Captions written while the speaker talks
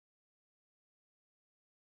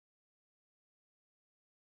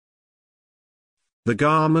The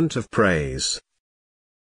garment of praise.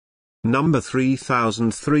 Number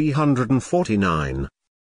 3349.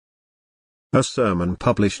 A sermon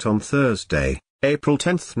published on Thursday, April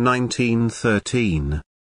 10, 1913.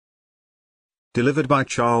 Delivered by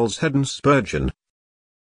Charles Haddon Spurgeon.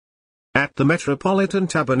 At the Metropolitan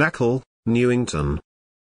Tabernacle, Newington.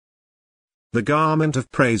 The garment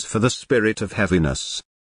of praise for the spirit of heaviness.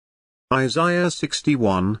 Isaiah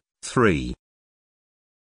 61:3.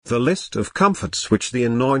 The list of comforts which the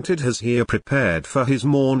Anointed has here prepared for his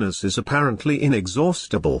mourners is apparently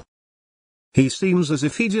inexhaustible. He seems as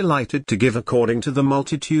if he delighted to give according to the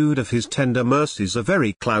multitude of his tender mercies a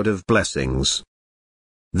very cloud of blessings.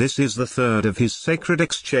 This is the third of his sacred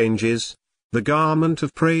exchanges, the garment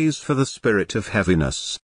of praise for the spirit of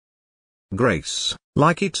heaviness. Grace,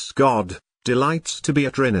 like its God, delights to be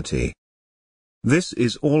a Trinity. This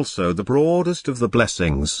is also the broadest of the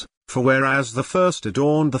blessings, for whereas the first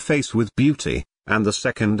adorned the face with beauty, and the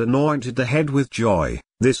second anointed the head with joy,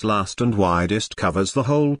 this last and widest covers the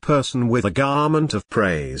whole person with a garment of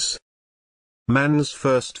praise. Man's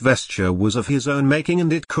first vesture was of his own making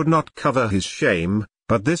and it could not cover his shame,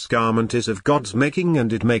 but this garment is of God's making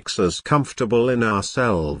and it makes us comfortable in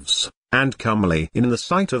ourselves, and comely in the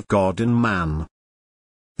sight of God and man.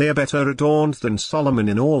 They are better adorned than Solomon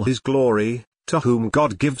in all his glory, to whom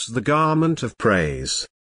God gives the garment of praise.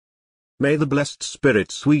 May the blessed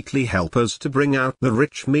Spirit sweetly help us to bring out the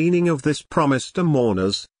rich meaning of this promise to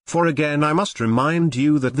mourners, for again I must remind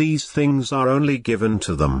you that these things are only given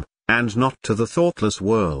to them, and not to the thoughtless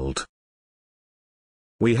world.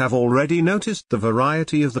 We have already noticed the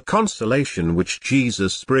variety of the consolation which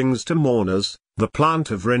Jesus brings to mourners. The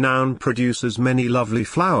plant of renown produces many lovely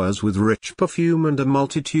flowers with rich perfume and a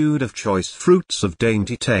multitude of choice fruits of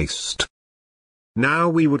dainty taste. Now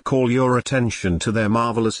we would call your attention to their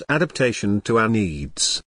marvelous adaptation to our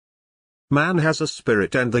needs. Man has a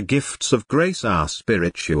spirit and the gifts of grace are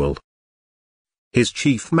spiritual. His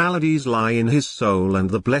chief maladies lie in his soul and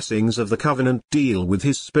the blessings of the covenant deal with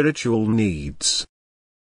his spiritual needs.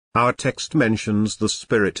 Our text mentions the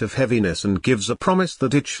spirit of heaviness and gives a promise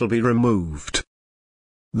that it shall be removed.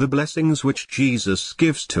 The blessings which Jesus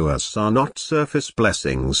gives to us are not surface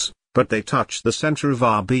blessings, but they touch the center of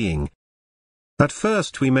our being. At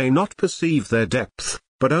first we may not perceive their depth,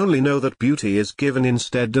 but only know that beauty is given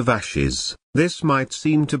instead of ashes. This might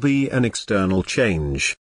seem to be an external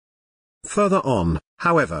change. Further on,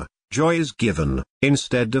 however, joy is given,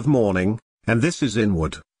 instead of mourning, and this is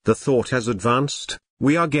inward. The thought has advanced,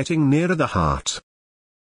 we are getting nearer the heart.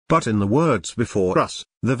 But in the words before us,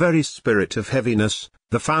 the very spirit of heaviness,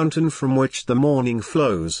 the fountain from which the mourning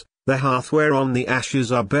flows, the hearth whereon the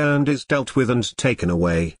ashes are burned is dealt with and taken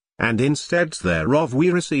away, and instead thereof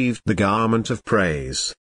we received the garment of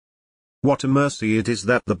praise. What a mercy it is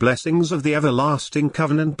that the blessings of the everlasting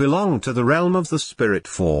covenant belong to the realm of the Spirit,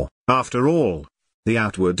 for, after all, the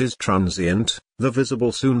outward is transient, the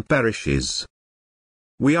visible soon perishes.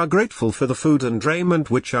 We are grateful for the food and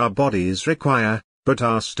raiment which our bodies require, but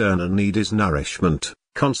our sterner need is nourishment,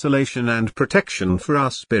 consolation and protection for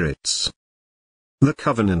our spirits. The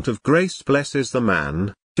covenant of grace blesses the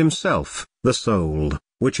man, himself, the soul,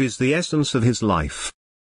 which is the essence of his life.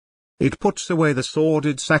 It puts away the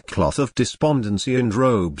sordid sackcloth of despondency and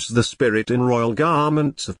robes the spirit in royal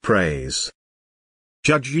garments of praise.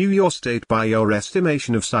 Judge you your state by your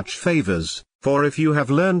estimation of such favors, for if you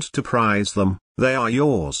have learned to prize them, they are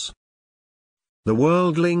yours. The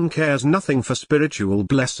worldling cares nothing for spiritual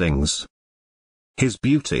blessings. His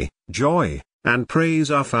beauty, joy, and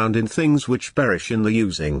praise are found in things which perish in the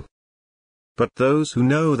using. But those who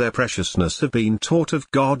know their preciousness have been taught of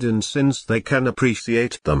God, and since they can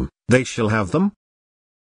appreciate them, they shall have them.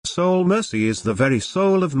 Soul mercy is the very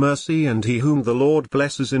soul of mercy, and he whom the Lord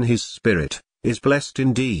blesses in his spirit, is blessed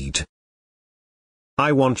indeed.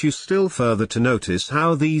 I want you still further to notice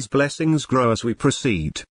how these blessings grow as we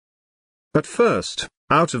proceed. At first,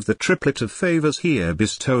 out of the triplet of favors here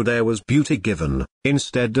bestowed there was beauty given,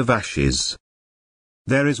 instead of ashes.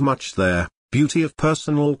 There is much there. Beauty of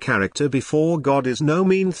personal character before God is no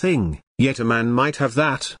mean thing, yet a man might have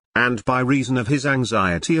that, and by reason of his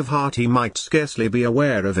anxiety of heart he might scarcely be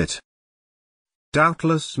aware of it.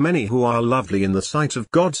 Doubtless many who are lovely in the sight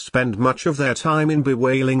of God spend much of their time in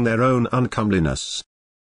bewailing their own uncomeliness.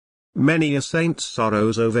 Many a saint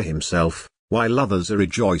sorrows over himself, while others are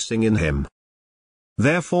rejoicing in him.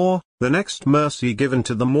 Therefore, the next mercy given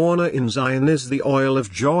to the mourner in Zion is the oil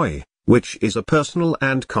of joy, which is a personal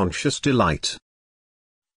and conscious delight.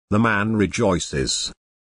 The man rejoices.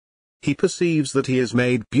 he perceives that he is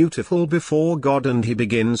made beautiful before God, and he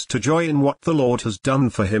begins to joy in what the Lord has done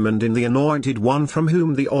for him and in the Anointed One from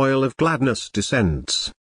whom the oil of gladness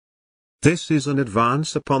descends. This is an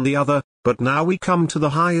advance upon the other, but now we come to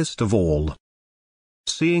the highest of all.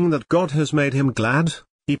 Seeing that God has made him glad,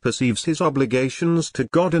 he perceives his obligations to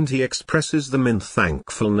God and he expresses them in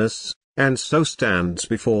thankfulness, and so stands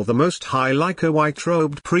before the Most High like a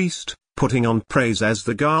white-robed priest, putting on praise as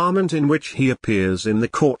the garment in which he appears in the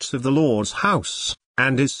courts of the Lord's house,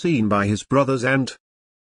 and is seen by his brothers and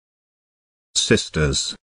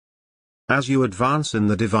sisters. As you advance in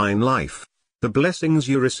the divine life, the blessings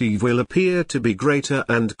you receive will appear to be greater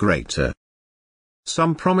and greater.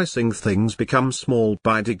 Some promising things become small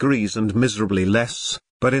by degrees and miserably less,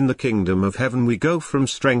 but in the kingdom of heaven we go from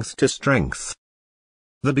strength to strength.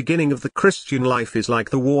 The beginning of the Christian life is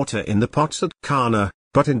like the water in the pots at Cana,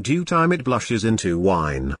 but in due time it blushes into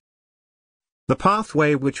wine. The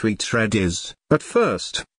pathway which we tread is, at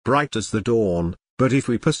first, bright as the dawn, but if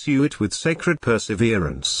we pursue it with sacred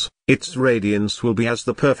perseverance, its radiance will be as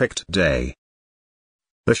the perfect day.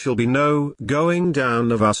 There shall be no going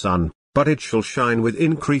down of our sun, but it shall shine with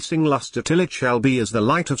increasing lustre till it shall be as the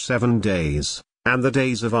light of 7 days, and the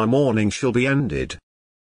days of our mourning shall be ended.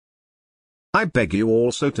 I beg you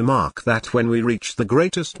also to mark that when we reach the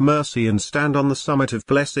greatest mercy and stand on the summit of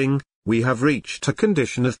blessing, we have reached a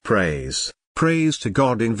condition of praise. Praise to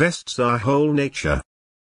God invests our whole nature.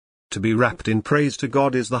 To be wrapped in praise to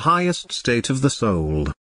God is the highest state of the soul.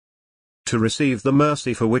 To receive the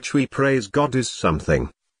mercy for which we praise God is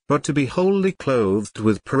something, but to be wholly clothed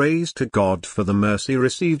with praise to God for the mercy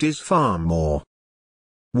received is far more.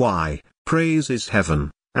 Why, praise is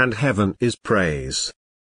heaven, and heaven is praise.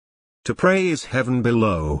 To pray is heaven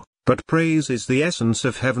below, but praise is the essence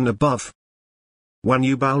of heaven above. When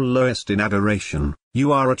you bow lowest in adoration,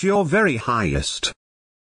 you are at your very highest.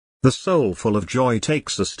 The soul full of joy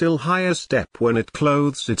takes a still higher step when it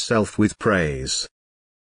clothes itself with praise.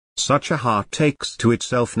 Such a heart takes to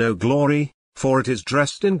itself no glory, for it is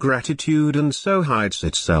dressed in gratitude and so hides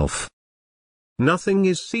itself. Nothing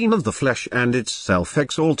is seen of the flesh and its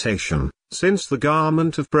self-exaltation, since the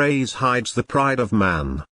garment of praise hides the pride of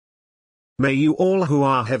man. May you all who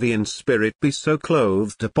are heavy in spirit be so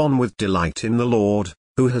clothed upon with delight in the Lord,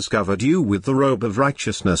 who has covered you with the robe of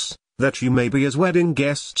righteousness, that you may be as wedding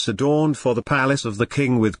guests adorned for the palace of the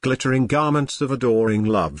King with glittering garments of adoring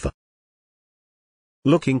love.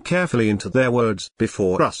 Looking carefully into their words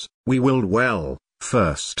before us, we will dwell,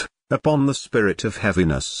 first, upon the spirit of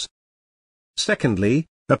heaviness. Secondly,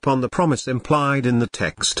 upon the promise implied in the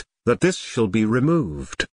text, that this shall be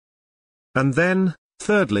removed. And then,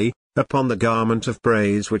 thirdly, upon the garment of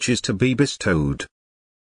praise which is to be bestowed.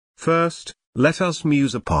 First, let us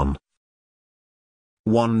muse upon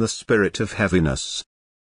 1. The spirit of heaviness.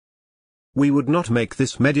 We would not make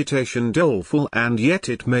this meditation doleful, and yet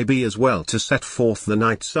it may be as well to set forth the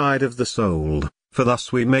night side of the soul, for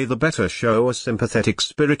thus we may the better show a sympathetic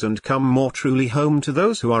spirit and come more truly home to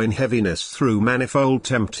those who are in heaviness through manifold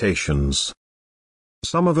temptations.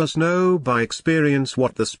 Some of us know by experience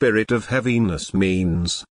what the spirit of heaviness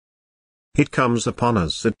means. It comes upon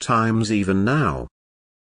us at times even now.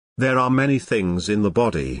 There are many things in the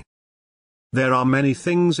body. There are many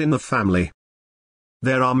things in the family.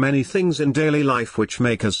 There are many things in daily life which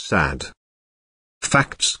make us sad.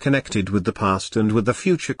 Facts connected with the past and with the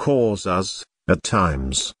future cause us, at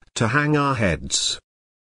times, to hang our heads.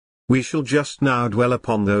 We shall just now dwell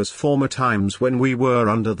upon those former times when we were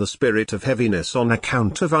under the spirit of heaviness on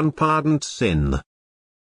account of unpardoned sin.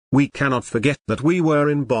 We cannot forget that we were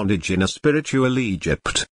in bondage in a spiritual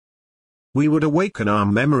Egypt. We would awaken our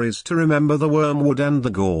memories to remember the wormwood and the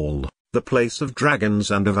gall, the place of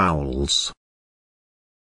dragons and of owls.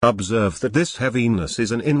 Observe that this heaviness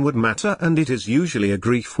is an inward matter, and it is usually a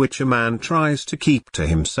grief which a man tries to keep to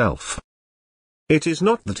himself. It is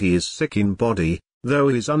not that he is sick in body, though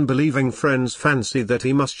his unbelieving friends fancy that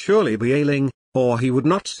he must surely be ailing, or he would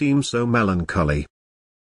not seem so melancholy.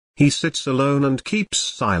 He sits alone and keeps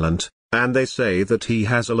silent, and they say that he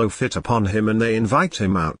has a low fit upon him, and they invite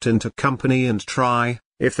him out into company and try,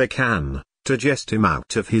 if they can, to jest him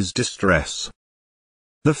out of his distress.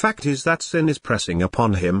 The fact is that sin is pressing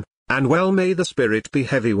upon him, and well may the spirit be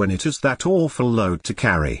heavy when it is that awful load to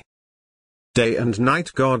carry. Day and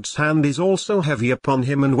night God's hand is also heavy upon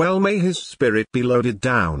him, and well may his spirit be loaded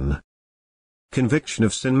down. Conviction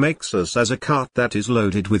of sin makes us as a cart that is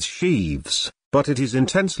loaded with sheaves, but it is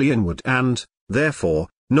intensely inward and, therefore,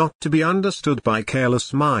 not to be understood by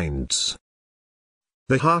careless minds.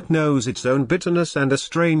 The heart knows its own bitterness, and a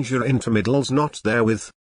stranger intermeddles not therewith.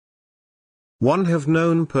 One have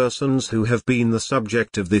known persons who have been the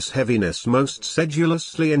subject of this heaviness most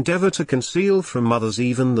sedulously endeavor to conceal from others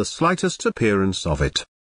even the slightest appearance of it.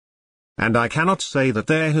 And I cannot say that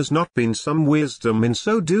there has not been some wisdom in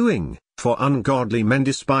so doing, for ungodly men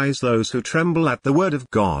despise those who tremble at the word of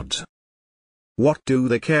God. What do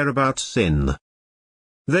they care about sin?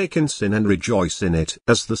 They can sin and rejoice in it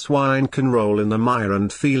as the swine can roll in the mire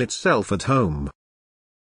and feel itself at home.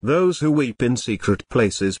 Those who weep in secret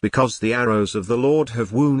places because the arrows of the Lord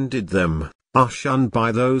have wounded them, are shunned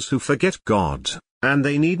by those who forget God, and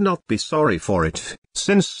they need not be sorry for it,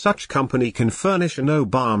 since such company can furnish no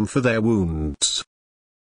balm for their wounds.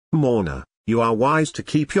 Mourner, you are wise to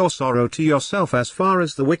keep your sorrow to yourself as far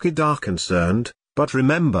as the wicked are concerned, but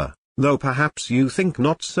remember, though perhaps you think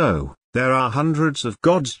not so, there are hundreds of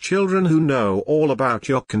God's children who know all about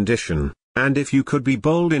your condition. And if you could be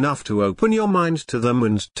bold enough to open your mind to them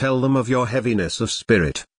and tell them of your heaviness of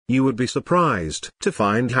spirit, you would be surprised to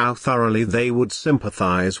find how thoroughly they would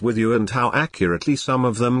sympathize with you and how accurately some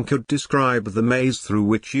of them could describe the maze through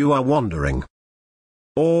which you are wandering.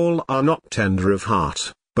 All are not tender of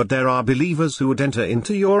heart, but there are believers who would enter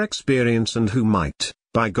into your experience and who might,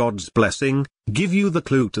 by God's blessing, give you the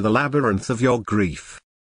clue to the labyrinth of your grief.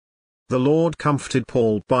 The Lord comforted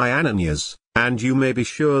Paul by Ananias, and you may be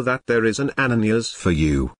sure that there is an Ananias for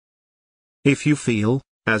you. If you feel,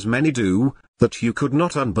 as many do, that you could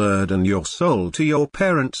not unburden your soul to your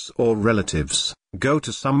parents or relatives, go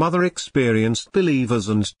to some other experienced believers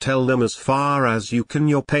and tell them as far as you can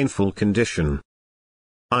your painful condition.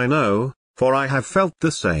 I know, for I have felt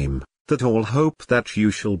the same, that all hope that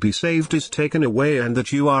you shall be saved is taken away and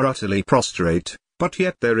that you are utterly prostrate, but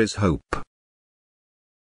yet there is hope.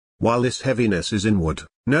 While this heaviness is inward,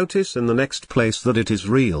 notice in the next place that it is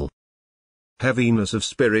real. Heaviness of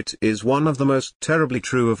spirit is one of the most terribly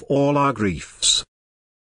true of all our griefs.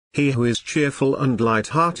 He who is cheerful and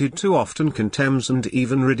light-hearted too often contemns and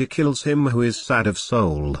even ridicules him who is sad of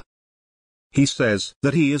soul. He says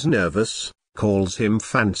that he is nervous, calls him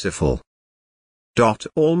fanciful.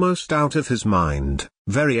 Almost out of his mind,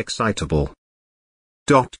 very excitable.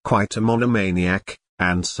 Quite a monomaniac,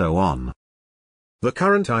 and so on. The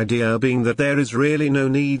current idea being that there is really no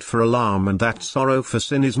need for alarm and that sorrow for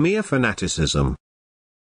sin is mere fanaticism.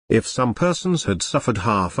 If some persons had suffered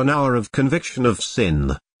half an hour of conviction of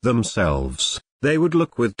sin, themselves, they would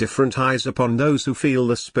look with different eyes upon those who feel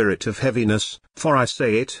the spirit of heaviness, for I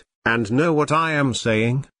say it, and know what I am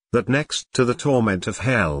saying, that next to the torment of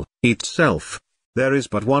hell itself, there is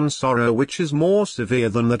but one sorrow which is more severe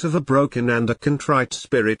than that of a broken and a contrite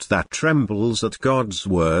spirit that trembles at God's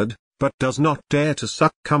word, but does not dare to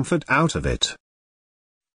suck comfort out of it.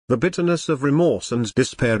 The bitterness of remorse and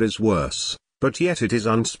despair is worse, but yet it is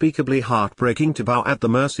unspeakably heartbreaking to bow at the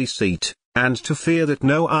mercy seat, and to fear that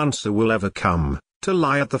no answer will ever come, to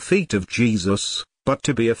lie at the feet of Jesus, but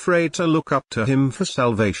to be afraid to look up to him for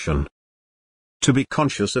salvation. To be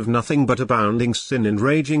conscious of nothing but abounding sin and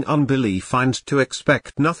raging unbelief and to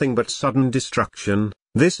expect nothing but sudden destruction,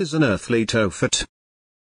 this is an earthly Tophet.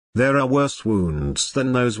 There are worse wounds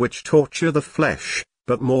than those which torture the flesh,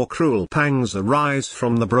 but more cruel pangs arise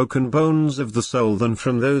from the broken bones of the soul than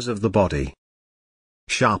from those of the body.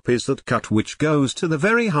 Sharp is that cut which goes to the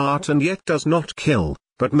very heart and yet does not kill,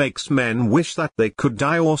 but makes men wish that they could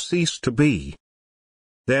die or cease to be.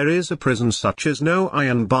 There is a prison such as no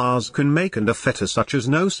iron bars can make and a fetter such as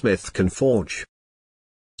no smith can forge.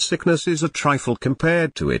 Sickness is a trifle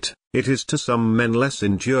compared to it, it is to some men less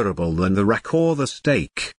endurable than the rack or the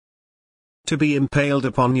stake. To be impaled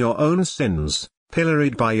upon your own sins,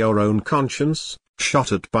 pilloried by your own conscience,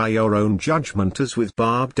 shot at by your own judgment as with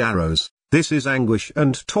barbed arrows, this is anguish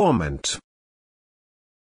and torment.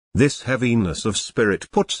 This heaviness of spirit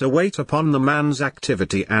puts a weight upon the man's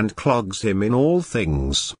activity and clogs him in all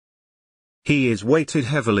things. He is weighted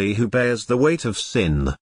heavily who bears the weight of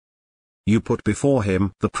sin. You put before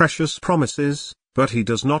him the precious promises, but he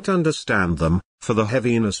does not understand them, for the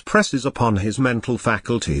heaviness presses upon his mental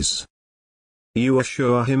faculties. You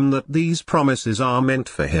assure him that these promises are meant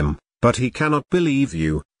for him, but he cannot believe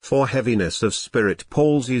you, for heaviness of spirit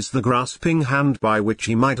palsies the grasping hand by which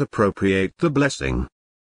he might appropriate the blessing.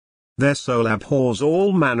 Their soul abhors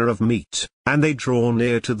all manner of meat, and they draw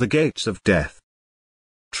near to the gates of death.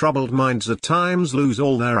 Troubled minds at times lose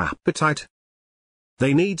all their appetite.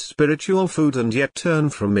 They need spiritual food and yet turn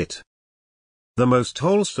from it. The most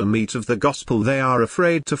wholesome meat of the gospel they are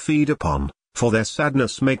afraid to feed upon, for their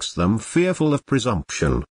sadness makes them fearful of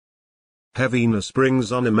presumption. Heaviness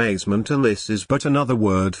brings on amazement, and this is but another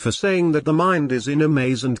word for saying that the mind is in a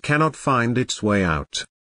maze and cannot find its way out.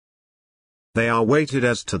 they are weighted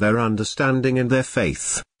as to their understanding and their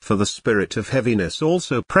faith, for the spirit of heaviness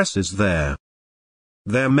also presses there.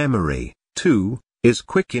 Their memory, too, is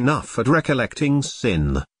quick enough at recollecting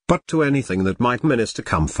sin, but to anything that might minister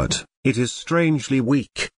comfort, it is strangely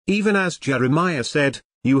weak, even as Jeremiah said,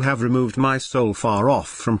 "You have removed my soul far off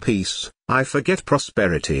from peace, I forget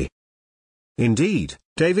prosperity." Indeed,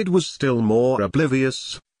 David was still more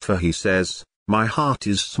oblivious, for he says, "My heart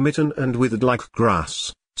is smitten and withered like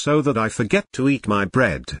grass, so that I forget to eat my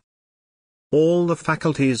bread." All the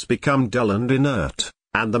faculties become dull and inert,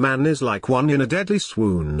 and the man is like one in a deadly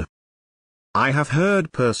swoon. I have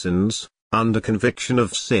heard persons, under conviction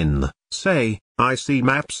of sin, say, "I seem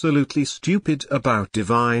absolutely stupid about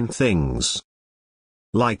divine things."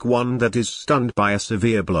 Like one that is stunned by a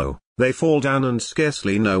severe blow, they fall down and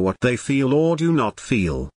scarcely know what they feel or do not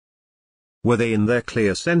feel. Were they in their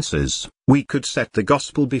clear senses, we could set the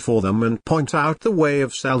gospel before them and point out the way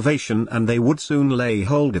of salvation and they would soon lay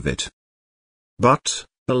hold of it. But,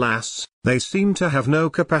 alas, they seem to have no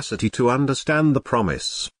capacity to understand the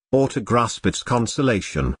promise, or to grasp its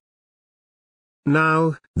consolation.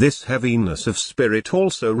 Now, this heaviness of spirit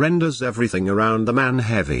also renders everything around the man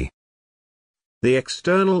heavy. The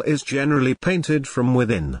external is generally painted from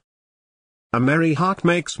within. A merry heart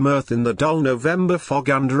makes mirth in the dull November fog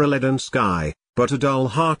under a leaden sky, but a dull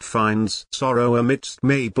heart finds sorrow amidst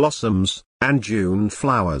May blossoms, and June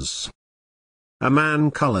flowers. A man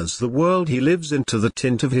colors the world he lives in to the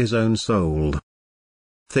tint of his own soul.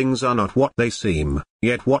 Things are not what they seem,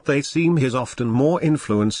 yet what they seem has often more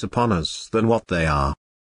influence upon us than what they are.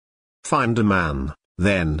 Find a man,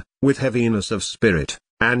 then, with heaviness of spirit,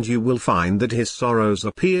 and you will find that his sorrows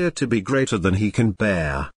appear to be greater than he can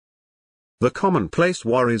bear. The commonplace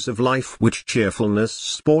worries of life which cheerfulness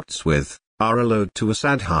sports with, are a load to a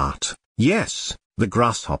sad heart. Yes, the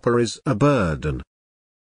grasshopper is a burden.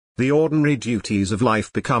 The ordinary duties of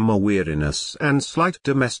life become a weariness and slight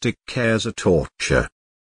domestic cares a torture.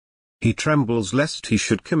 He trembles lest he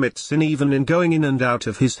should commit sin even in going in and out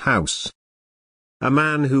of his house. A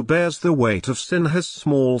man who bears the weight of sin has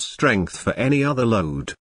small strength for any other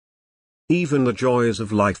load. Even the joys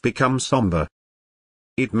of life become somber.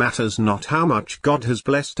 It matters not how much God has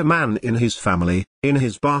blessed a man in his family, in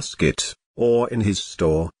his basket, or in his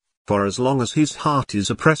store, for as long as his heart is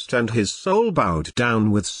oppressed and his soul bowed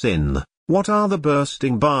down with sin, what are the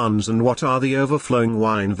bursting barns and what are the overflowing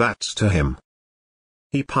wine vats to him?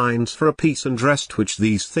 He pines for a peace and rest which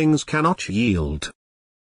these things cannot yield.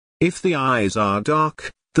 If the eyes are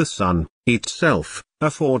dark, the sun, itself,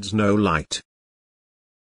 affords no light.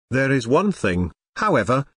 There is one thing,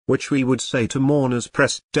 however, which we would say to mourners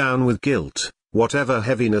pressed down with guilt: whatever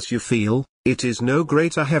heaviness you feel, it is no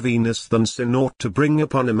greater heaviness than sin ought to bring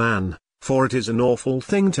upon a man, for it is an awful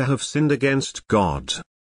thing to have sinned against God.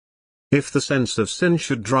 If the sense of sin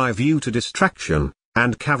should drive you to distraction,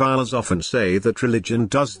 and cavilers often say that religion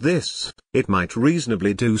does this, it might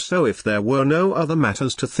reasonably do so if there were no other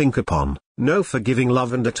matters to think upon, no forgiving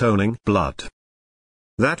love and atoning blood.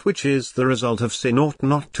 That which is the result of sin ought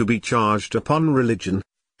not to be charged upon religion,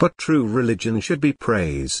 but true religion should be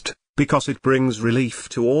praised, because it brings relief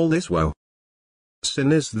to all this woe.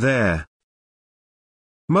 Sin is there,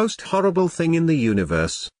 most horrible thing in the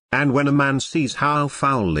universe, and when a man sees how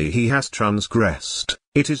foully he has transgressed,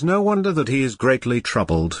 it is no wonder that he is greatly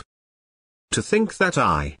troubled. To think that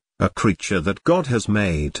I, a creature that God has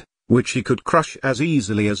made, which he could crush as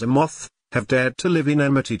easily as a moth, have dared to live in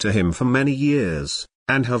enmity to him for many years,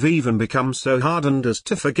 and have even become so hardened as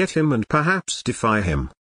to forget him and perhaps defy him.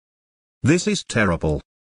 This is terrible.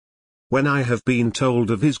 When I have been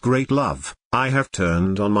told of his great love, I have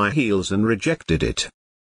turned on my heels and rejected it.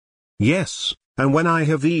 Yes, and when I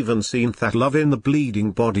have even seen that love in the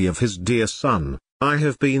bleeding body of his dear Son, I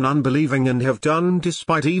have been unbelieving and have done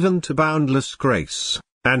despite even to boundless grace,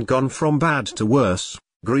 and gone from bad to worse,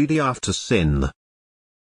 greedy after sin.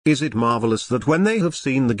 Is it marvelous that when they have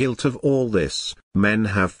seen the guilt of all this, men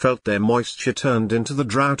have felt their moisture turned into the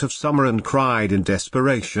drought of summer and cried in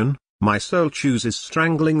desperation, "My soul chooses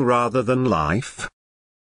strangling rather than life"?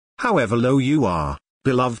 However low you are,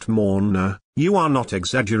 beloved mourner, you are not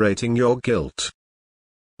exaggerating your guilt.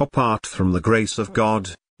 Apart from the grace of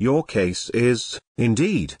God, your case is,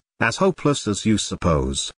 indeed, as hopeless as you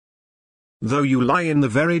suppose. Though you lie in the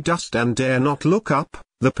very dust and dare not look up,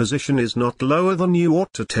 the position is not lower than you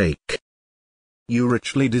ought to take. You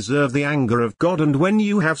richly deserve the anger of God, and when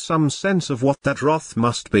you have some sense of what that wrath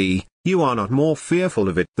must be, you are not more fearful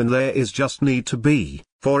of it than there is just need to be,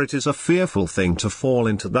 for it is a fearful thing to fall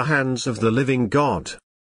into the hands of the living God.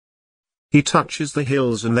 He touches the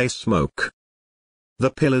hills and they smoke. the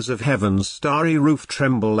pillars of heaven's starry roof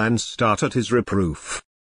tremble and start at his reproof.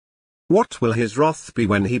 What will his wrath be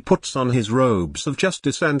when he puts on his robes of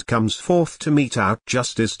justice and comes forth to mete out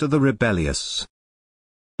justice to the rebellious?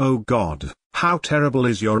 O God, how terrible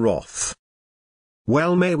is your wrath!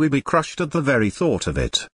 Well may we be crushed at the very thought of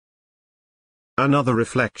it. Another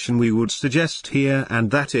reflection we would suggest here, and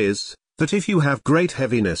that is, that if you have great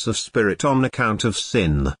heaviness of spirit on account of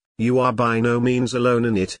sin, you are by no means alone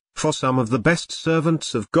in it, for some of the best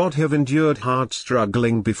servants of God have endured hard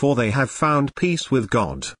struggling before they have found peace with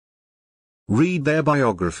God. Read their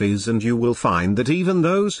biographies and you will find that even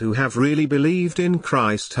those who have really believed in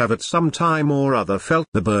Christ have at some time or other felt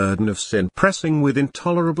the burden of sin pressing with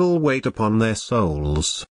intolerable weight upon their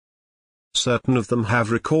souls. Certain of them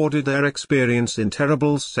have recorded their experience in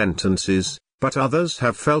terrible sentences, but others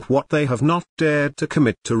have felt what they have not dared to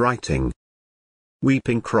commit to writing.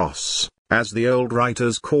 Weeping Cross, as the old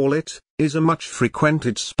writers call it, is a much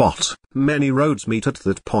frequented spot. Many roads meet at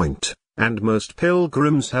that point, and most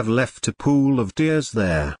pilgrims have left a pool of tears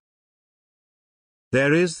there.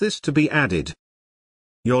 There is this to be added.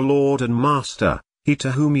 Your Lord and Master, he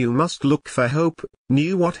to whom you must look for hope,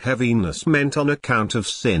 knew what heaviness meant on account of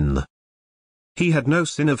sin. He had no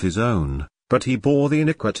sin of his own, but he bore the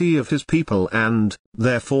iniquity of his people and,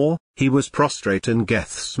 therefore, he was prostrate in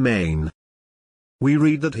Gethsemane. We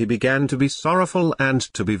read that he began to be sorrowful and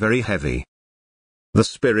to be very heavy. The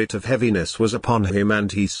spirit of heaviness was upon him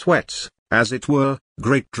and he sweat, as it were,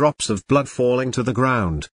 great drops of blood falling to the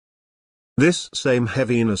ground. This same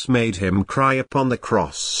heaviness made him cry upon the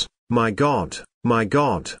cross, my God,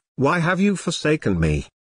 why have you forsaken me?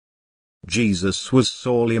 Jesus was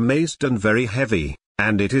sorely amazed and very heavy,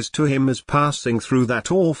 and it is to him as passing through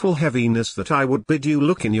that awful heaviness that I would bid you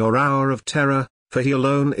look in your hour of terror, for he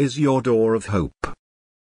alone is your door of hope.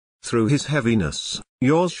 Through his heaviness,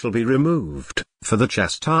 yours shall be removed, for the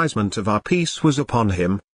chastisement of our peace was upon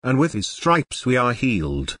him, and with his stripes we are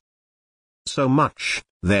healed. So much,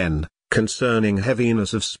 then, concerning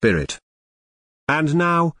heaviness of spirit. And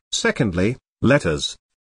now, secondly, let us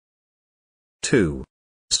 2.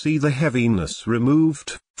 See the heaviness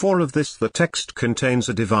removed, for of this the text contains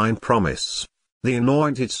a divine promise. The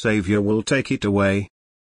anointed Saviour will take it away.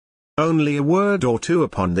 Only a word or two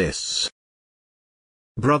upon this.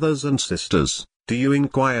 Brothers and sisters, do you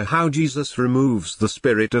inquire how Jesus removes the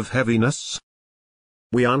spirit of heaviness?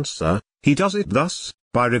 We answer, he does it thus,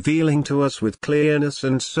 by revealing to us with clearness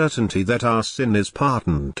and certainty that our sin is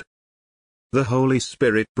pardoned. The Holy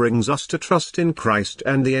Spirit brings us to trust in Christ,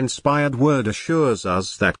 and the inspired word assures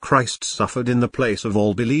us that Christ suffered in the place of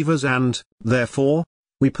all believers and, therefore,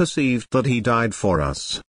 we perceived that he died for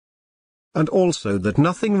us. And also that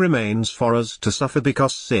nothing remains for us to suffer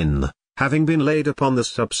because sin, having been laid upon the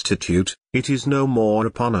substitute, it is no more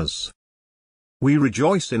upon us. We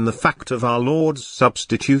rejoice in the fact of our Lord's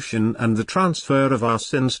substitution and the transfer of our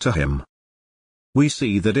sins to him. We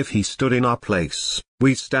see that if he stood in our place,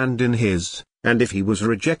 we stand in his, and if he was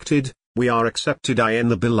rejected, we are accepted in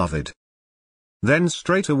the Beloved. Then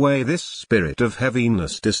straightway this spirit of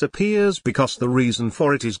heaviness disappears because the reason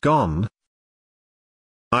for it is gone.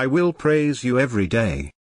 I will praise you every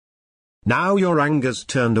day. Now your anger's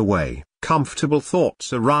turned away, comfortable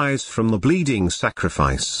thoughts arise from the bleeding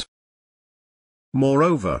sacrifice.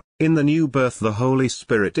 Moreover, in the new birth the Holy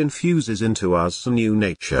Spirit infuses into us a new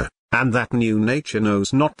nature. And that new nature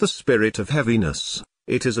knows not the spirit of heaviness,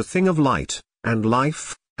 it is a thing of light, and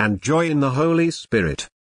life, and joy in the Holy Spirit.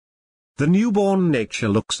 The newborn nature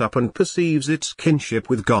looks up and perceives its kinship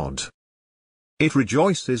with God. It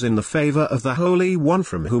rejoices in the favor of the Holy One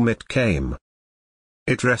from whom it came.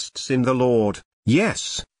 It rests in the Lord,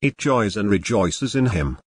 yes, it joys and rejoices in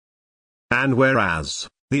him. And whereas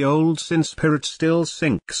the old sin spirit still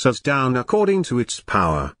sinks us down according to its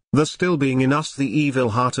power, there still being in us the evil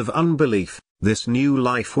heart of unbelief, this new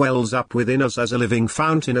life wells up within us as a living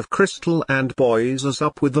fountain of crystal and buoys us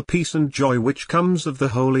up with the peace and joy which comes of the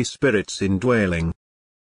Holy Spirit's indwelling.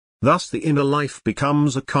 Thus the inner life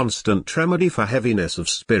becomes a constant remedy for heaviness of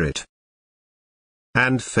spirit.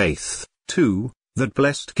 And faith, too, that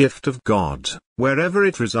blessed gift of God, wherever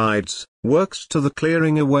it resides, works to the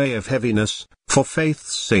clearing away of heaviness, for faith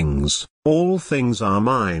sings, all things are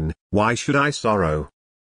mine, why should I sorrow?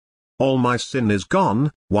 All my sin is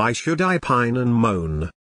gone, why should I pine and moan?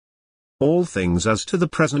 All things as to the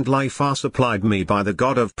present life are supplied me by the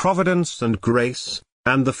God of providence and grace,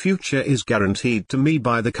 and the future is guaranteed to me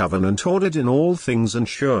by the covenant ordered in all things and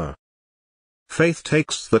sure. Faith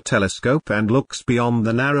takes the telescope and looks beyond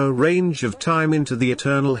the narrow range of time into the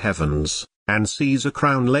eternal heavens, and sees a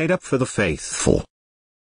crown laid up for the faithful.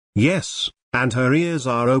 Yes, and her ears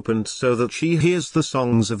are opened so that she hears the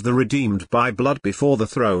songs of the redeemed by blood before the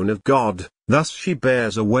throne of God, thus she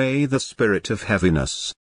bears away the spirit of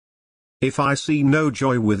heaviness. If I see no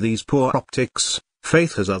joy with these poor optics,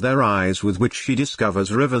 faith has other eyes with which she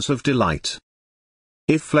discovers rivers of delight.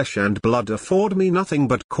 If flesh and blood afford me nothing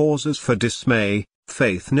but causes for dismay,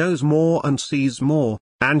 faith knows more and sees more,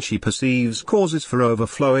 and she perceives causes for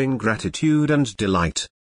overflowing gratitude and delight.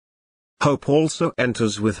 Hope also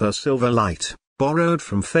enters with her silver light, borrowed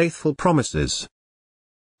from faithful promises.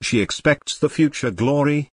 She expects the future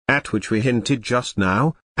glory, at which we hinted just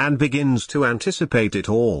now, and begins to anticipate it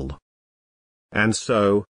all. And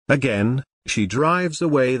so, again, she drives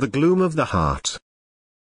away the gloom of the heart.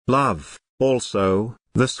 Love, also,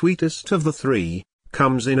 the sweetest of the three,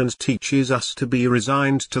 comes in and teaches us to be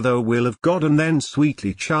resigned to the will of God, and then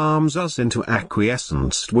sweetly charms us into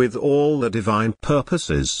acquiescence with all the divine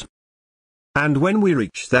purposes. And when we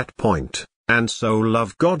reach that point, and so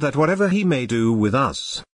love God that whatever He may do with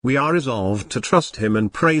us, we are resolved to trust Him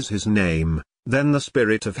and praise His name, then the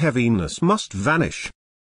spirit of heaviness must vanish.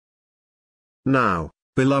 Now,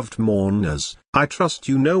 beloved mourners, I trust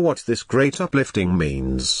you know what this great uplifting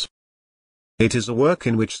means. It is a work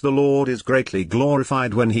in which the Lord is greatly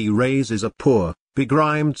glorified when He raises a poor,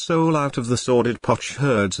 begrimed soul out of the sordid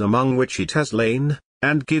potsherds among which it has lain,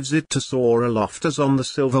 and gives it to soar aloft as on the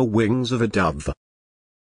silver wings of a dove.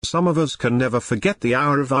 Some of us can never forget the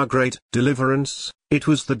hour of our great deliverance. It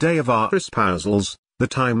was the day of our espousals, the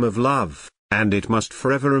time of love, and it must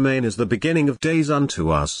forever remain as the beginning of days unto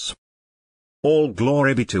us. All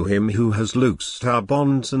glory be to Him who has loosed our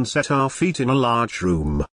bonds and set our feet in a large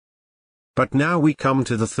room. But now we come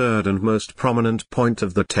to the third and most prominent point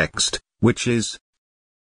of the text, which is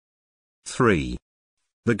 3.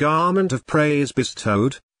 The garment of praise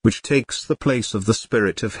bestowed, which takes the place of the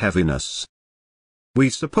spirit of heaviness.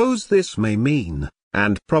 We suppose this may mean,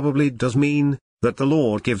 and probably does mean, that the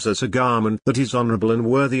Lord gives us a garment that is honorable and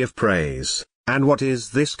worthy of praise. And what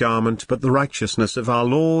is this garment but the righteousness of our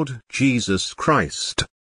Lord Jesus Christ?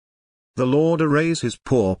 The Lord arrays His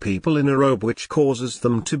poor people in a robe which causes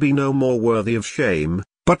them to be no more worthy of shame,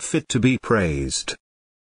 but fit to be praised.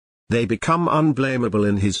 They become unblameable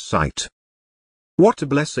in His sight. What a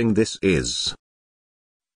blessing this is!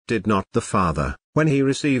 Did not the Father, when He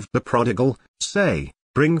received the prodigal, say,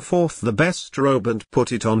 "Bring forth the best robe and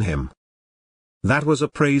put it on him"? That was a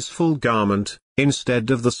praiseful garment,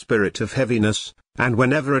 instead of the spirit of heaviness, and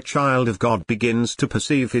whenever a child of God begins to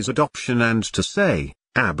perceive his adoption and to say,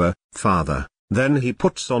 "Abba, Father," then he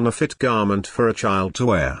puts on a fit garment for a child to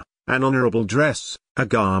wear, an honorable dress, a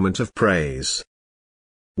garment of praise.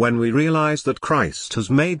 When we realize that Christ has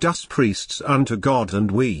made us priests unto God, and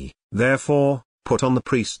we, therefore, put on the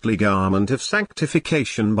priestly garment of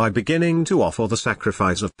sanctification by beginning to offer the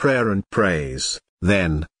sacrifice of prayer and praise,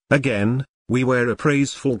 then, again, we wear a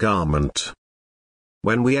praiseful garment.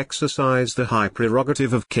 When we exercise the high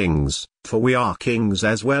prerogative of kings, for we are kings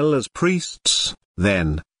as well as priests,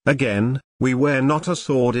 then, again, we wear not a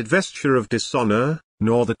sordid vesture of dishonor,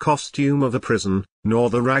 nor the costume of a prison, nor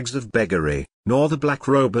the rags of beggary, nor the black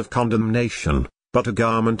robe of condemnation, but a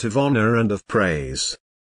garment of honor and of praise.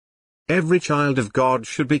 Every child of God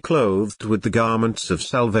should be clothed with the garments of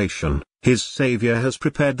salvation. His Savior has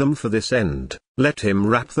prepared them for this end. Let him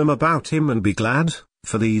wrap them about him and be glad,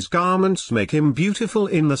 for these garments make him beautiful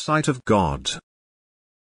in the sight of God.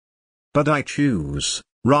 But I choose,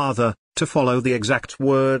 rather, to follow the exact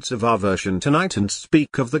words of our version tonight and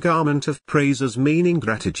speak of the garment of praise as meaning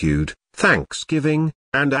gratitude, thanksgiving,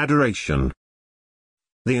 and adoration.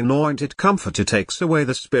 The anointed Comforter takes away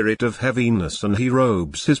the spirit of heaviness, and He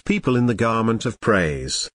robes His people in the garment of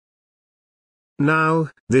praise. Now,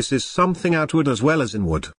 this is something outward as well as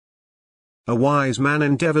inward. A wise man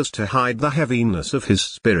endeavors to hide the heaviness of his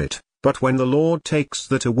spirit, but when the Lord takes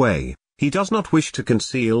that away, he does not wish to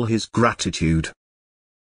conceal his gratitude.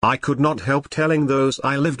 I could not help telling those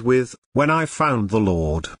I lived with, when I found the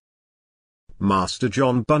Lord. Master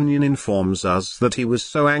John Bunyan informs us that he was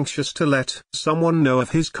so anxious to let someone know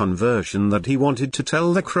of his conversion that he wanted to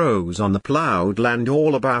tell the crows on the ploughed land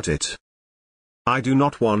all about it. I do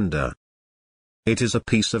not wonder. It is a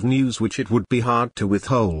piece of news which it would be hard to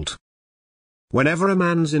withhold. Whenever a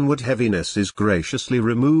man's inward heaviness is graciously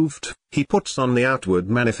removed, he puts on the outward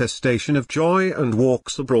manifestation of joy and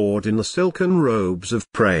walks abroad in the silken robes of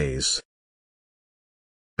praise.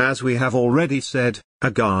 As we have already said, a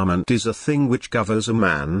garment is a thing which covers a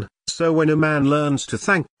man, so when a man learns to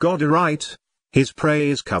thank God aright, his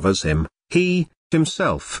praise covers him, he,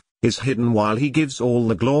 himself, is hidden while he gives all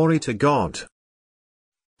the glory to God.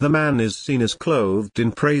 The man is seen as clothed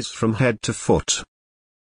in praise from head to foot.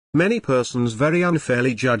 Many persons very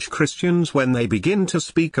unfairly judge Christians when they begin to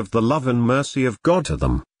speak of the love and mercy of God to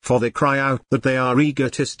them, for they cry out that they are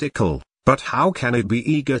egotistical. But how can it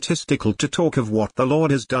be egotistical to talk of what the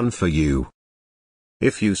Lord has done for you?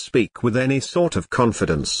 If you speak with any sort of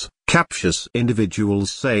confidence, captious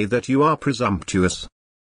individuals say that you are presumptuous.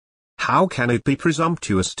 How can it be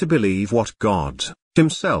presumptuous to believe what God,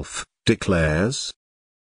 Himself, declares?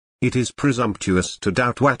 It is presumptuous to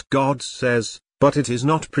doubt what God says, but it is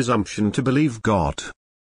not presumption to believe God.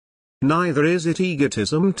 Neither is it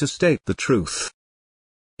egotism to state the truth.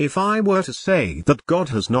 If I were to say that God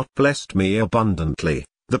has not blessed me abundantly,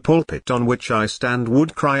 the pulpit on which I stand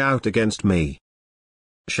would cry out against me.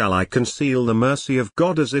 Shall I conceal the mercy of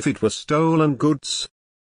God as if it were stolen goods?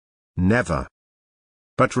 Never.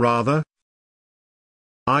 But rather,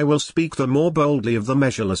 I will speak the more boldly of the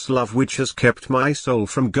measureless love which has kept my soul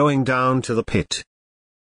from going down to the pit.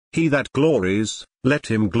 He that glories, let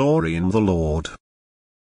him glory in the Lord.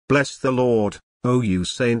 Bless the Lord, O you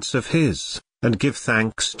saints of His, and give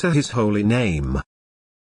thanks to His holy name.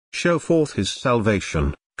 Show forth His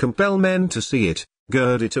salvation, compel men to see it,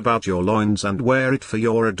 gird it about your loins and wear it for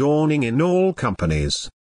your adorning in all companies.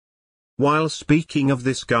 While speaking of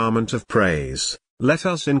this garment of praise, let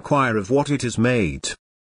us inquire of what it is made.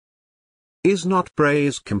 Is not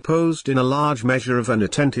praise composed in a large measure of an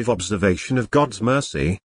attentive observation of God's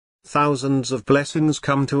mercy? Thousands of blessings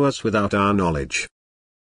come to us without our knowledge.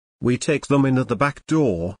 We take them in at the back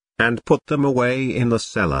door, and put them away in the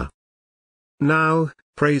cellar. Now,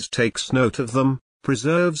 praise takes note of them,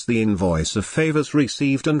 preserves the invoice of favors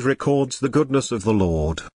received and records the goodness of the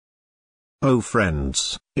Lord. O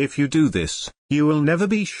friends, if you do this, you will never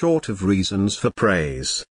be short of reasons for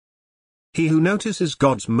praise. He who notices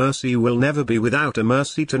God's mercy will never be without a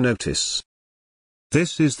mercy to notice.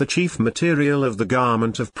 This is the chief material of the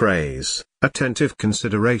garment of praise. Attentive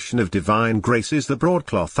consideration of divine grace is the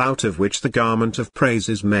broadcloth out of which the garment of praise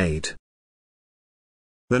is made.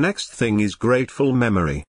 The next thing is grateful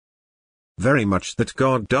memory. Very much that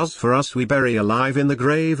God does for us we bury alive in the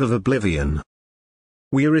grave of oblivion.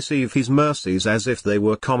 We receive His mercies as if they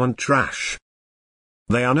were common trash.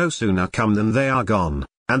 They are no sooner come than they are gone,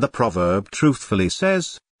 and the proverb truthfully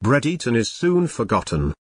says, bread eaten is soon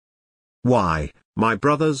forgotten. Why, my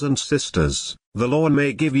brothers and sisters, the Lord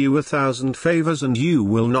may give you 1,000 favors and you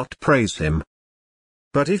will not praise Him.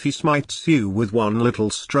 But if He smites you with one little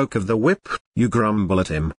stroke of the whip, you grumble at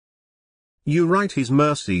Him. You write His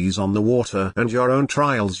mercies on the water and your own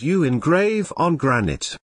trials you engrave on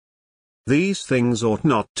granite. These things ought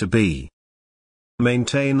not to be.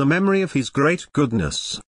 Maintain the memory of His great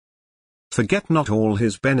goodness. Forget not all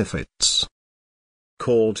His benefits.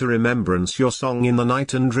 Call to remembrance your song in the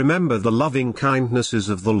night and remember the loving kindnesses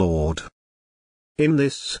of the Lord. In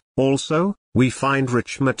this, also, we find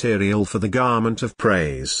rich material for the garment of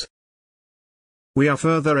praise. We are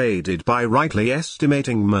further aided by rightly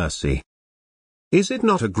estimating mercy. Is it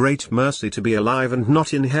not a great mercy to be alive and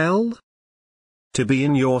not in hell? To be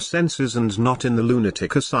in your senses and not in the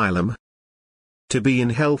lunatic asylum? To be in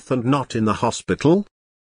health and not in the hospital?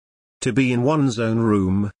 To be in one's own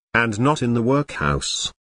room, and not in the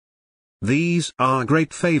workhouse? These are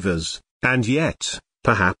great favors, and yet,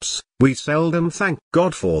 perhaps, we seldom thank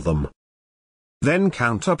God for them. Then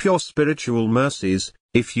count up your spiritual mercies,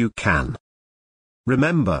 if you can.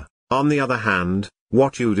 Remember, on the other hand,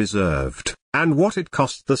 what you deserved, and what it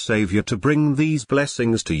cost the Savior to bring these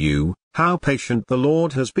blessings to you, how patient the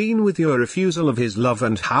Lord has been with your refusal of His love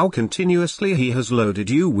and how continuously He has loaded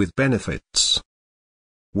you with benefits.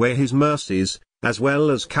 Weigh His mercies, as well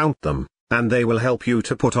as count them, and they will help you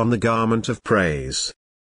to put on the garment of praise.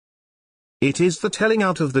 It is the telling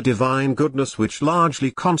out of the divine goodness which largely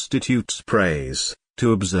constitutes praise,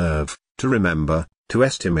 to observe, to remember, to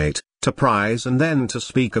estimate, to prize and then to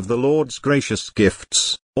speak of the Lord's gracious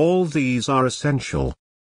gifts. All these are essential.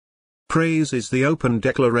 Praise is the open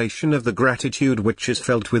declaration of the gratitude which is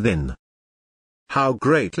felt within. How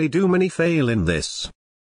greatly do many fail in this!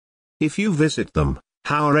 If you visit them,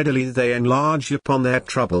 how readily they enlarge upon their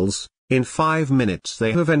troubles. In 5 minutes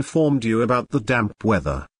they have informed you about the damp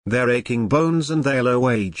weather, their aching bones and their low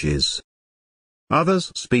wages.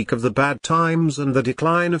 Others speak of the bad times and the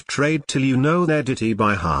decline of trade till you know their ditty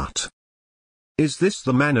by heart. Is this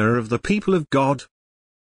the manner of the people of God?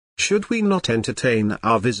 Should we not entertain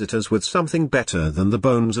our visitors with something better than the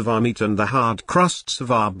bones of our meat and the hard crusts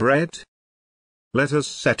of our bread? Let us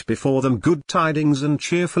set before them good tidings and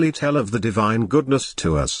cheerfully tell of the divine goodness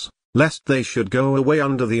to us, lest they should go away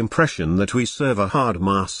under the impression that we serve a hard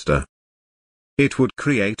master. It would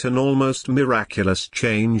create an almost miraculous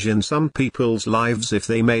change in some people's lives if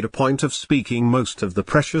they made a point of speaking most of the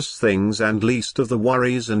precious things and least of the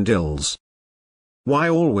worries and ills. Why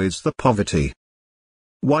always the poverty?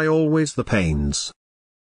 Why always the pains?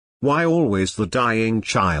 Why always the dying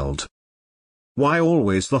child? Why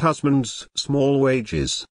always the husband's small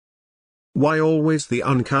wages? Why always the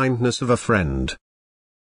unkindness of a friend?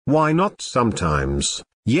 Why not sometimes,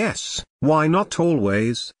 yes, why not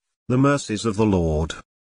always, the mercies of the Lord?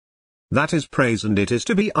 That is praise, and it is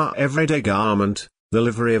to be our everyday garment, the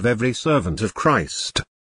livery of every servant of Christ.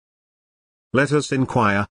 Let us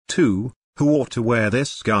inquire, too, who ought to wear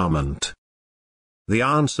this garment? The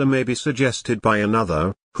answer may be suggested by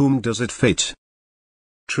another: whom does it fit?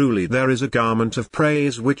 Truly there is a garment of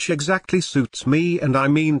praise which exactly suits me, and I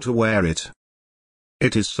mean to wear it.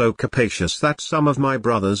 It is so capacious that some of my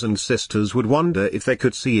brothers and sisters would wonder if they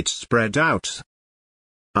could see it spread out.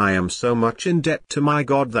 I am so much in debt to my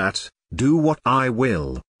God that, do what I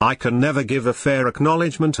will, I can never give a fair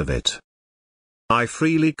acknowledgment of it. I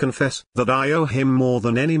freely confess that I owe him more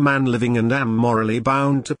than any man living, and am morally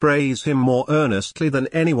bound to praise him more earnestly than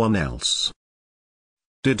anyone else.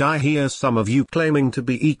 Did I hear some of you claiming to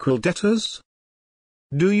be equal debtors?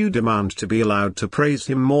 Do you demand to be allowed to praise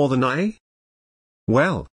him more than I?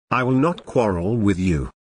 Well, I will not quarrel with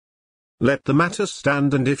you. Let the matter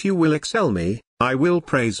stand, and if you will excel me, I will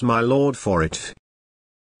praise my Lord for it.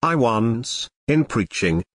 I once, in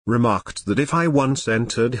preaching, remarked that if I once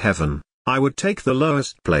entered heaven, I would take the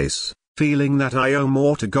lowest place, feeling that I owe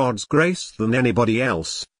more to God's grace than anybody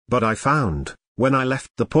else, but I found, when I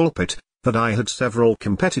left the pulpit, that I had several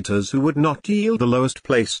competitors who would not yield the lowest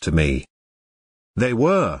place to me. They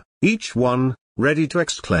were, each one, ready to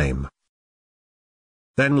exclaim,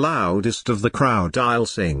 "Then loudest of the crowd I'll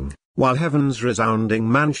sing, while heaven's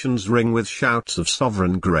resounding mansions ring with shouts of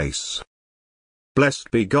sovereign grace."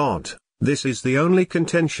 Blessed be God, this is the only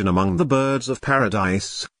contention among the birds of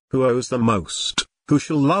paradise: who owes the most, who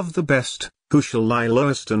shall love the best, who shall lie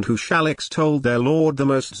lowest, and who shall extol their Lord the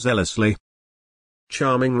most zealously.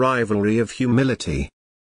 Charming rivalry of humility.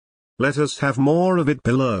 Let us have more of it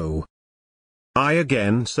below. I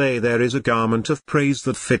again say there is a garment of praise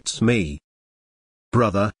that fits me.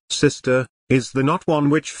 Brother, sister, is there not one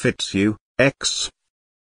which fits you, exactly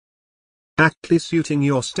suiting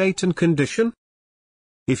your state and condition?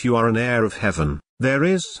 If you are an heir of heaven, there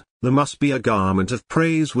must be a garment of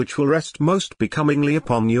praise which will rest most becomingly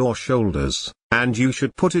upon your shoulders, and you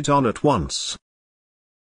should put it on at once.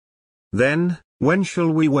 Then, when shall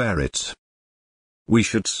we wear it? We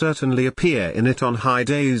should certainly appear in it on high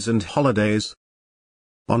days and holidays.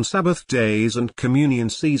 On Sabbath days and communion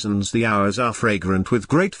seasons the hours are fragrant with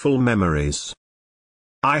grateful memories.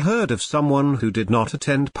 I heard of someone who did not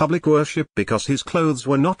attend public worship because his clothes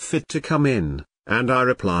were not fit to come in, and I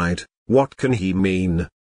replied, what can he mean?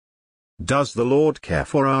 Does the Lord care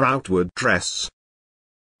for our outward dress?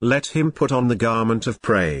 Let him put on the garment of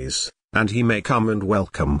praise, and he may come and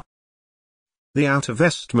welcome. The outer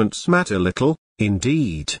vestments matter little,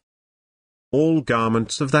 indeed. All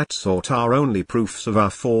garments of that sort are only proofs of our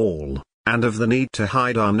fall, and of the need to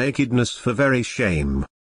hide our nakedness for very shame.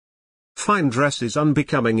 Fine dress is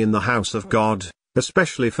unbecoming in the house of God,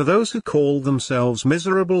 especially for those who call themselves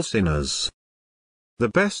miserable sinners. The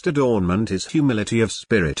best adornment is humility of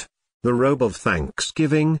spirit, the robe of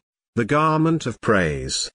thanksgiving, the garment of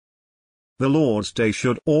praise. The Lord's Day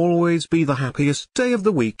should always be the happiest day of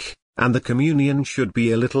the week, and the communion should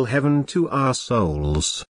be a little heaven to our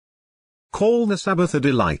souls. Call the Sabbath a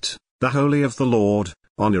delight, the holy of the Lord,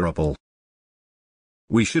 honorable.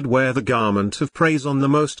 We should wear the garment of praise on the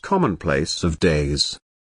most commonplace of days.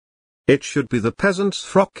 It should be the peasant's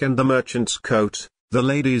frock and the merchant's coat, the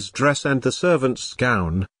lady's dress and the servant's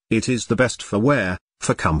gown. It is the best for wear,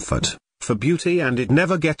 for comfort, for beauty, and it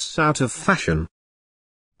never gets out of fashion.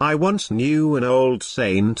 I once knew an old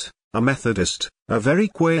saint, a Methodist, a very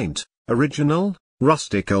quaint, original,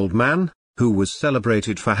 rustic old man, who was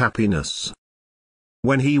celebrated for happiness.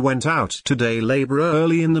 When he went out to day labor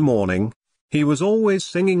early in the morning, he was always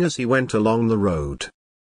singing as he went along the road.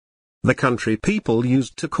 The country people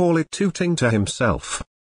used to call it tooting to himself.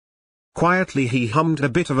 Quietly he hummed a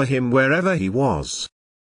bit of a hymn wherever he was.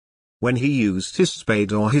 When he used his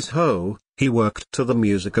spade or his hoe, he worked to the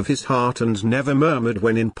music of his heart and never murmured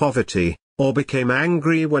when in poverty, or became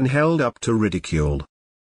angry when held up to ridicule.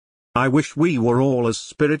 I wish we were all as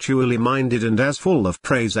spiritually minded and as full of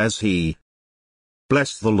praise as he.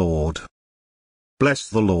 Bless the Lord. Bless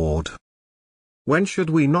the Lord. When should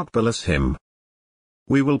we not bless him?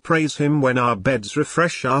 We will praise him when our beds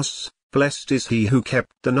refresh us. Blessed is he who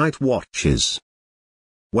kept the night watches.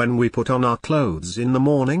 When we put on our clothes in the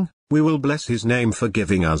morning, we will bless his name for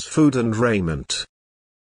giving us food and raiment.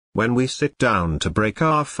 When we sit down to break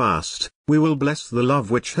our fast, we will bless the love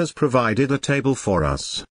which has provided a table for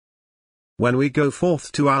us. When we go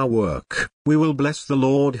forth to our work, we will bless the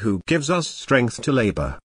Lord who gives us strength to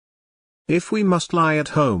labor. If we must lie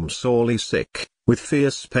at home sorely sick, with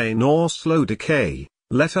fierce pain or slow decay,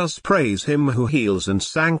 let us praise him who heals and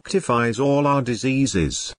sanctifies all our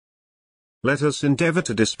diseases. Let us endeavor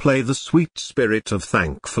to display the sweet spirit of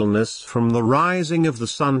thankfulness from the rising of the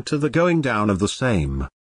sun to the going down of the same.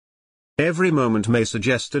 Every moment may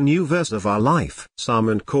suggest a new verse of our life, psalm,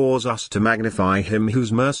 and cause us to magnify him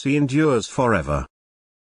whose mercy endures forever.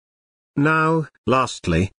 Now,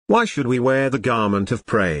 lastly, why should we wear the garment of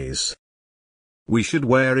praise? We should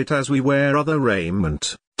wear it as we wear other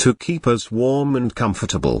raiment, to keep us warm and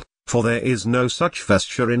comfortable, for there is no such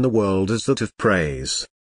vesture in the world as that of praise.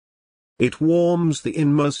 It warms the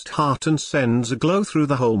inmost heart and sends a glow through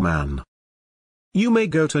the whole man. You may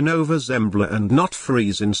go to Nova Zembla and not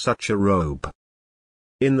freeze in such a robe.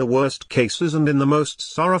 In the worst cases and in the most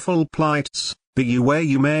sorrowful plights, be you where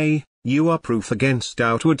you may, you are proof against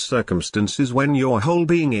outward circumstances when your whole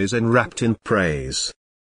being is enwrapped in praise.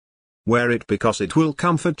 Wear it because it will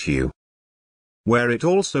comfort you. Wear it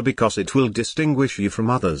also because it will distinguish you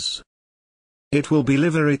from others. It will be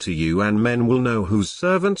livery to you and men will know whose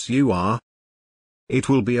servants you are. It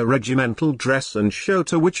will be a regimental dress and show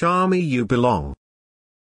to which army you belong.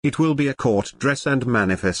 It will be a court dress and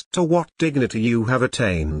manifest to what dignity you have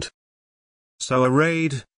attained. So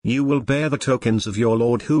arrayed, you will bear the tokens of your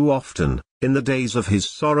Lord who often, in the days of his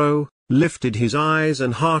sorrow, lifted his eyes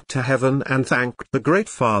and heart to heaven and thanked the great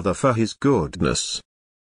Father for his goodness.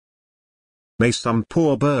 May some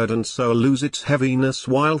poor burden so lose its heaviness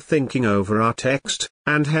while thinking over our text,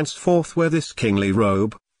 and henceforth wear this kingly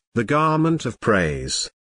robe, the garment of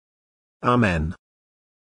praise. Amen.